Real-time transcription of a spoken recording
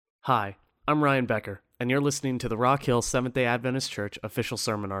Hi, I'm Ryan Becker, and you're listening to the Rock Hill Seventh-day Adventist Church official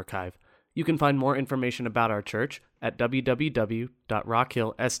sermon archive. You can find more information about our church at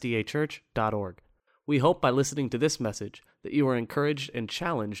www.rockhillsdachurch.org. We hope by listening to this message that you are encouraged and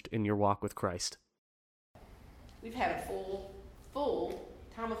challenged in your walk with Christ. We've had a full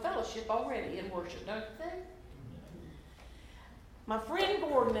time of fellowship already in worship, don't you think? My friend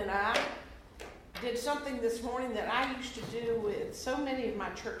Gordon and I did something this morning that I used to do with so many of my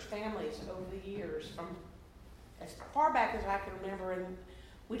church families over the years, from as far back as I can remember, and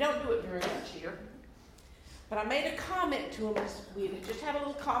we don't do it very much here. But I made a comment to him as we had just had a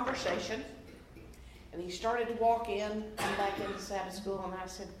little conversation, and he started to walk in, come back into Sabbath school, and I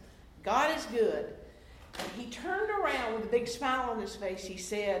said, "God is good." And he turned around with a big smile on his face. He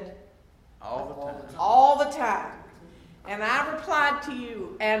said, All the time. And I replied to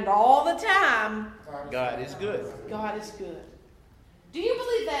you, and all the time, God is good. God is good. Do you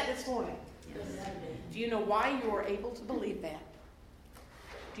believe that this morning? Yes. Do you know why you are able to believe that?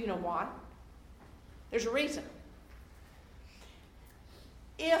 Do you know why? There's a reason.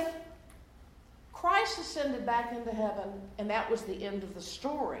 If Christ ascended back into heaven, and that was the end of the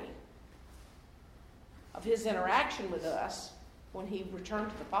story of his interaction with us when he returned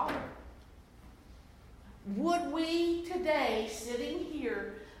to the Father, would we today, sitting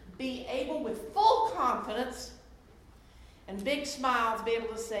here, be able with full confidence and big smiles be able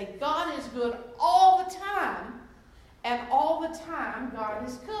to say, God is good all the time, and all the time God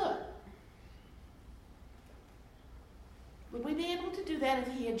is good? Would we be able to do that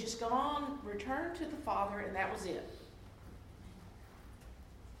if he had just returned to the Father, and that was it?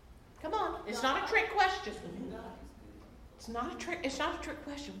 Come on, it's not a trick question. It's not a trick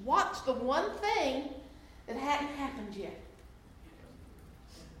question. What's the one thing that hadn't happened yet?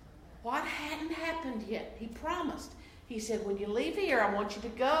 What hadn't happened yet? He promised. He said, when you leave here, I want you to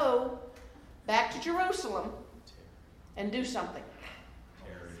go back to Jerusalem and do something.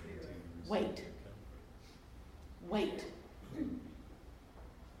 Wait.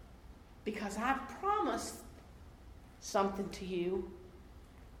 Because I've promised something to you,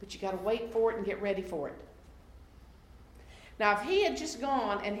 but you got to wait for it and get ready for it. Now, if he had just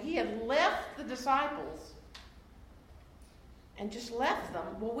gone and he had left the disciples and just left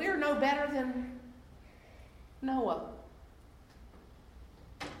them, well, we're no better than Noah,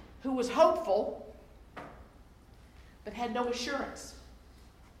 who was hopeful but had no assurance.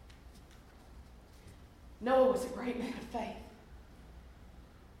 Noah was a great man of faith.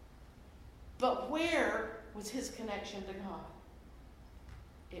 But where was his connection to God?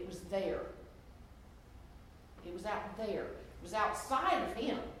 It was there. It was out there. It was outside of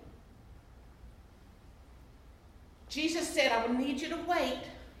him. Jesus said, I would need you to wait.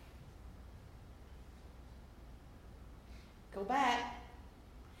 Go back.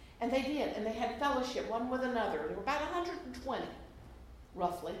 And they did. And they had fellowship one with another. There were about 120,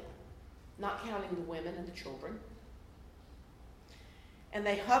 roughly, not counting the women and the children. And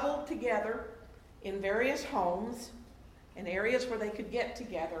they huddled together in various homes and areas where they could get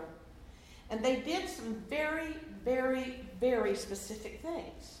together. And they did some very, very, very specific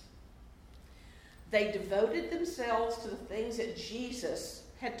things. They devoted themselves to the things that Jesus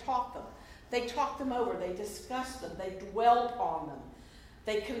had taught them. They talked them over. They discussed them. They dwelt on them.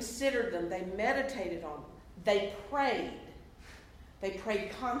 They considered them. They meditated on them. They prayed. They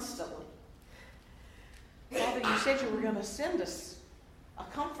prayed constantly. Father, you said you were going to send us a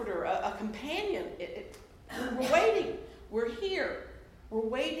comforter, a companion. We're waiting. We're here. We're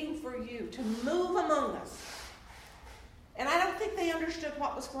waiting for you to move among us. And I don't think they understood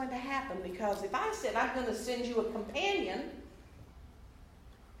what was going to happen, because if I said I'm going to send you a companion,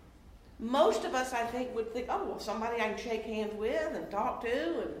 most of us, I think, would think, oh, well, somebody I can shake hands with and talk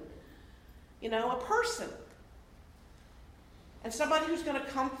to, and, a person. And somebody who's going to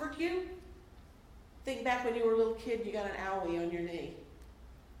comfort you. Think back when you were a little kid, you got an owie on your knee.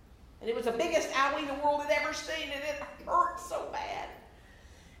 And it was the biggest owie the world had ever seen, and it hurt so bad.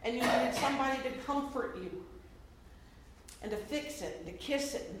 And you needed somebody to comfort you and to fix it and to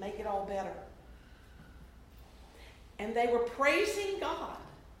kiss it and make it all better. And they were praising God.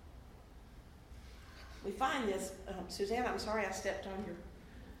 We find this, Suzanne, I'm sorry I stepped on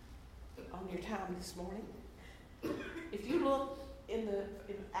your time this morning. If you look in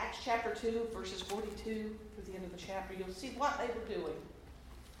Acts chapter 2, verses 42 through the end of the chapter, you'll see what they were doing.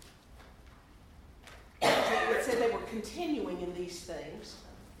 It said they were continuing in these things.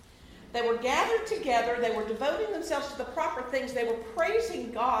 They were gathered together. They were devoting themselves to the proper things. They were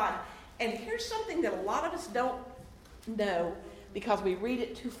praising God. And here's something that a lot of us don't know because we read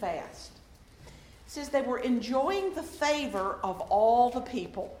it too fast. It says they were enjoying the favor of all the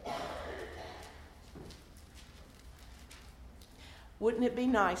people. Wouldn't it be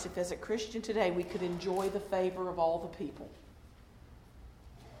nice if, as a Christian today, we could enjoy the favor of all the people?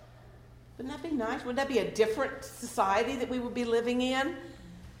 Wouldn't that be nice? Wouldn't that be a different society that we would be living in?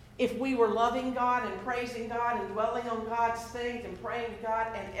 If we were loving God and praising God and dwelling on God's things and praying to God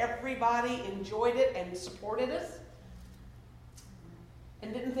and everybody enjoyed it and supported us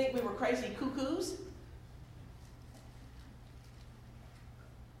and didn't think we were crazy cuckoos?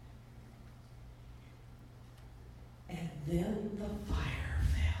 And then the fire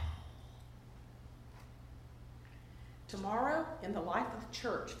fell. Tomorrow, in the life of the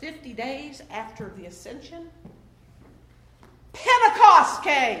church, 50 days after the ascension, Pentecost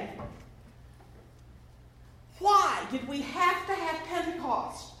came. Why did we have to have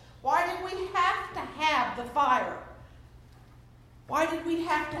Pentecost? Why did we have to have the fire? Why did we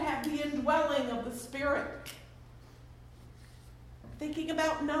have to have the indwelling of the Spirit? Thinking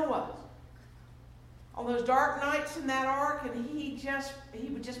about Noah. On those dark nights in that ark, and he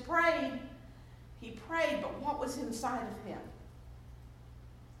would just pray. He prayed, but what was inside of him?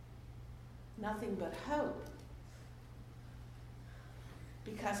 Nothing but hope.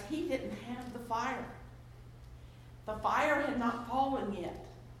 Because he didn't have the fire. The fire had not fallen yet.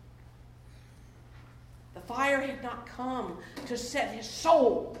 The fire had not come to set his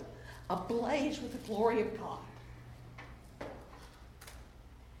soul ablaze with the glory of God.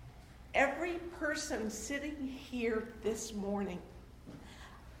 Every person sitting here this morning,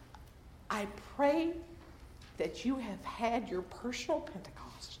 I pray that you have had your personal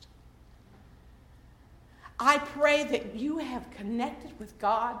Pentecost. I pray that you have connected with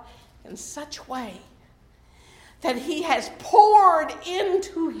God in such a way that He has poured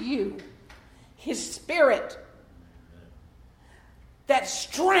into you His Spirit, that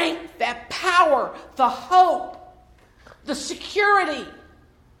strength, that power, the hope, the security,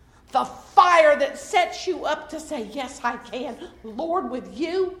 the fire that sets you up to say, yes, I can. Lord, with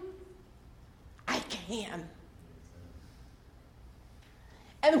you, I can.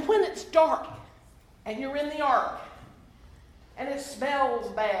 And when it's dark and you're in the ark and it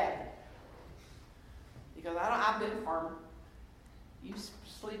smells bad, because I've been a farmer. You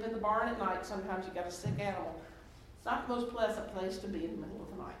sleep in the barn at night, sometimes you got a sick animal. It's not the most pleasant place to be in the middle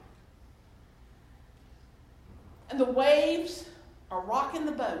of the night. And the waves are rocking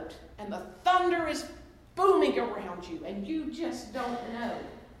the boat, and the thunder is booming around you, and you just don't know.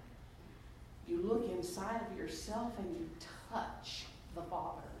 You look inside of yourself and you touch the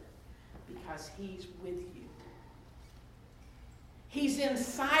Father because He's with you. He's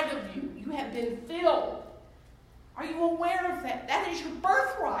inside of you. You have been filled. Are you aware of that? That is your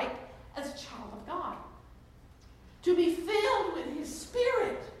birthright as a child of God. To be filled with His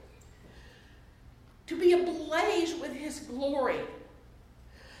Spirit. To be ablaze with His glory.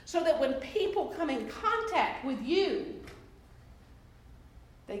 So that when people come in contact with you,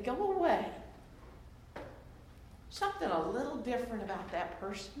 they go away. Something a little different about that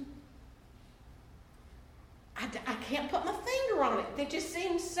person. I can't put my finger on it. They just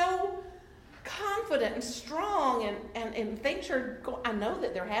seem so confident and strong, and things are going. I know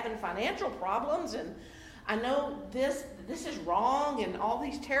that they're having financial problems, and I know this is wrong, and all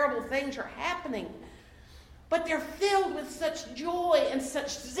these terrible things are happening. But they're filled with such joy and such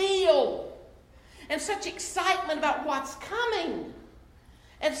zeal and such excitement about what's coming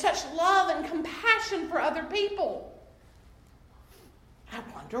and such love and compassion for other people. I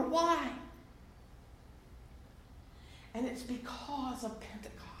wonder why. And it's because of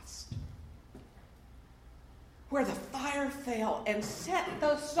Pentecost, where the fire fell and set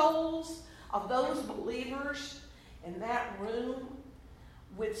the souls of those believers in that room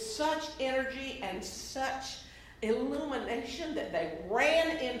with such energy and such illumination that they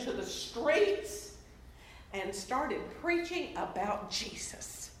ran into the streets and started preaching about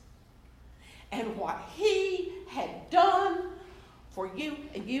Jesus and what He had done for you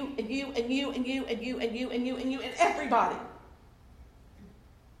and you and you and you and you and you and you and you and you and everybody.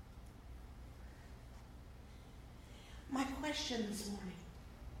 My question this morning: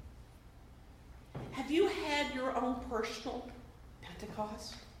 have you had your own personal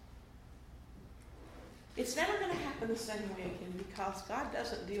Pentecost? It's never going to happen the same way again, because God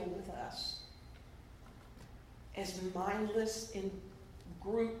doesn't deal with us as mindless in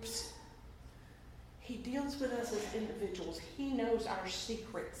groups. He deals with us as individuals. He knows our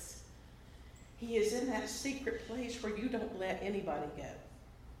secrets. He is in that secret place where you don't let anybody go.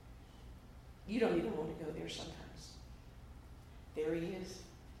 You don't even want to go there sometimes. There He is.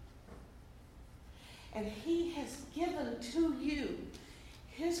 And He has given to you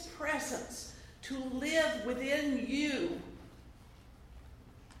His presence to live within you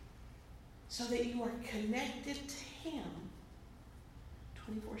so that you are connected to Him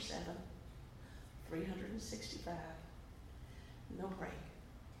 24/7, 365, no break.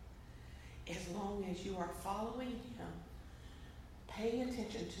 As long as you are following Him, paying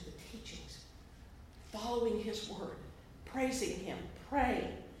attention to the teachings, following His word, praising Him,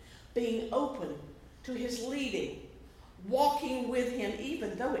 praying, being open to His leading, walking with Him,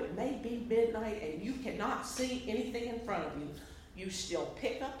 even though it may be midnight and you cannot see anything in front of you, you still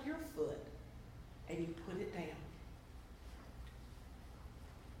pick up your foot and you put it down.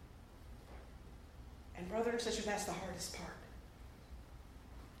 And brother and sister, that's the hardest part.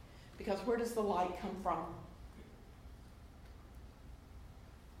 Because where does the light come from?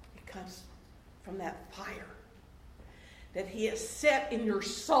 It comes from that fire that He has set in your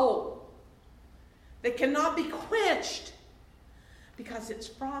soul that cannot be quenched because it's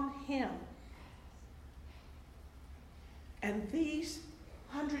from Him. And these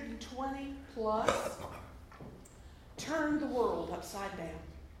 120 plus turned the world upside down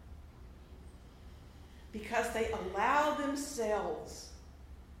because they allow themselves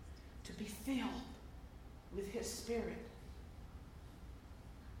to be filled with His Spirit.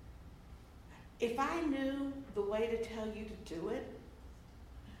 If I knew the way to tell you to do it,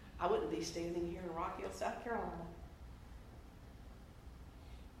 I wouldn't be standing here in Rock Hill, South Carolina.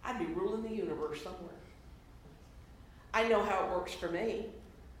 I'd be ruling the universe somewhere. I know how it works for me.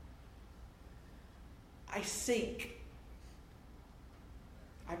 I seek.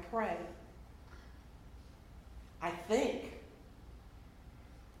 I pray. I think.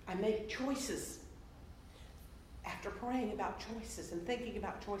 I make choices. After praying about choices and thinking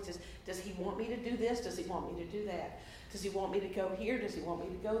about choices, does He want me to do this? Does He want me to do that? Does He want me to go here? Does He want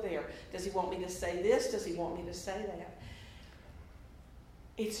me to go there? Does He want me to say this? Does He want me to say that?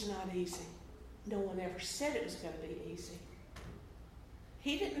 It's not easy. No one ever said it was going to be easy.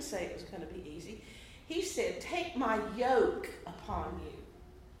 He didn't say it was going to be easy. He said, take my yoke upon you.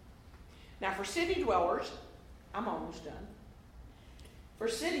 Now for city dwellers, I'm almost done. For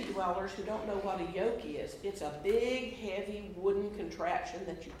city dwellers who don't know what a yoke is, it's a big, heavy wooden contraption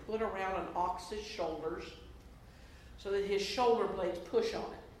that you put around an ox's shoulders so that his shoulder blades push on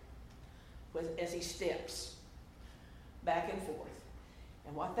it as he steps back and forth.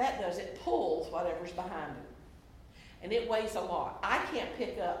 And what that does, it pulls whatever's behind him. And it weighs a lot. I can't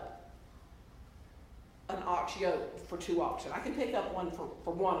pick up an ox yoke for 2 oxen. I can pick up one for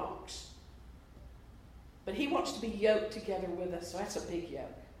 1 ox. But He wants to be yoked together with us, so that's a big yoke.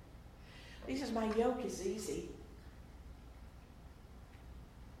 He says, my yoke is easy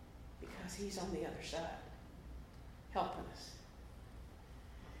because He's on the other side, helping us.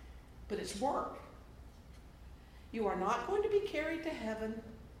 But it's work. You are not going to be carried to heaven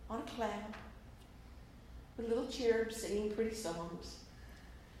on a cloud with little cherubs singing pretty songs.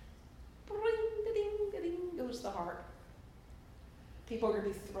 Bring-da-ding-da-ding goes the harp. People are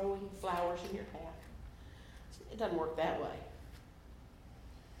going to be throwing flowers in your path. It doesn't work that way.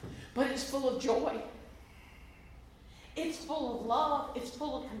 But it's full of joy. It's full of love. It's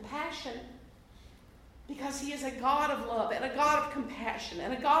full of compassion. Because He is a God of love and a God of compassion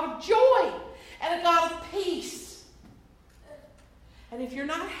and a God of joy and a God of peace. And if you're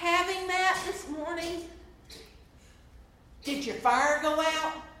not having that this morning, did your fire go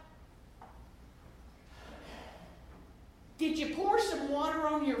out? Did you pour some water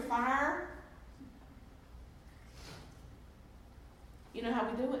on your fire? You know how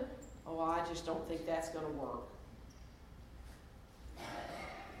we do it? Oh, I just don't think that's going to work.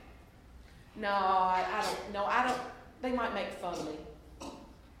 No, I don't. No, I don't. They might make fun of me.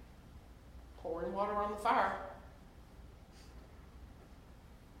 Pouring water on the fire.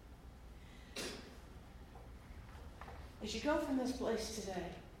 As you go from this place today,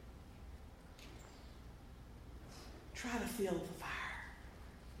 try to feel the fire.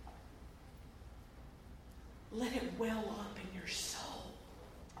 Let it well up in your soul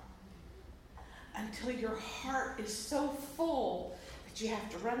until your heart is so full that you have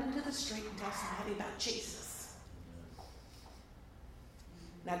to run into the street and tell somebody about Jesus.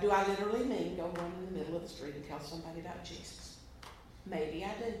 Now, do I literally mean go run in the middle of the street and tell somebody about Jesus? Maybe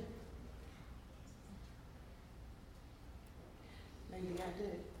I do. Maybe I do.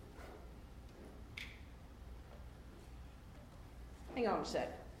 Hang on a sec.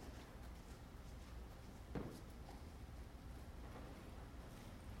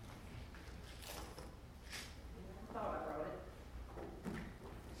 I thought I brought it.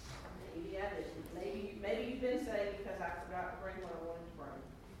 Maybe I didn't. Maybe you've been saved because I forgot to bring what I wanted to bring.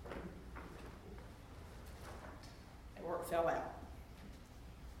 Or it fell out.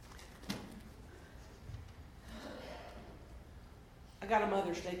 got a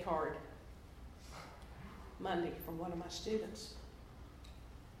Mother's Day card Monday from one of my students.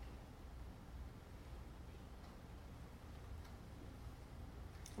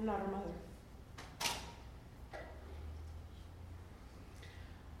 I'm not her mother.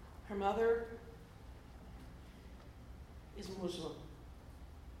 Her mother is Muslim.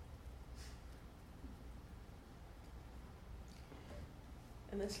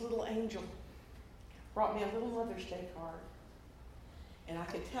 And this little angel brought me a little Mother's Day card. And I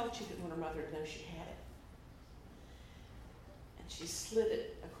could tell she didn't want her mother to know she had it. And she slid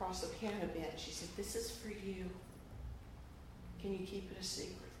it across the piano bench. She said, "This is for you. Can you keep it a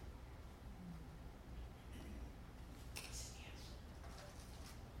secret?" I said, "Yes."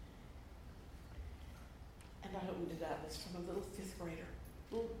 And I opened it up. It's from a little 5th grader,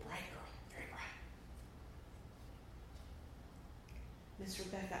 a little bright girl, very bright. "Miss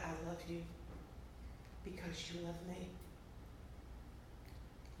Rebecca, I love you because you love me.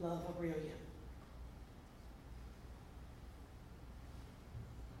 Love, Aurelia."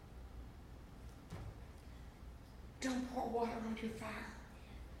 Don't pour water on your fire.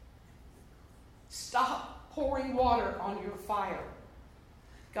 Stop pouring water on your fire.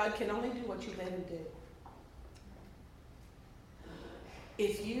 God can only do what you let him do.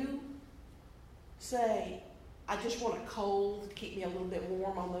 If you say, "I just want a cold to keep me a little bit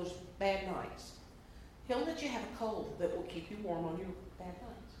warm on those bad nights," he'll let you have a cold that will keep you warm on your bad nights.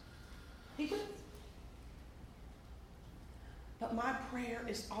 He will. But my prayer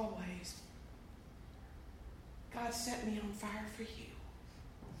is always, "God, set me on fire for you.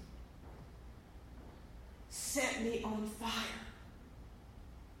 Set me on fire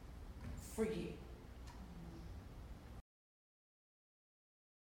for you."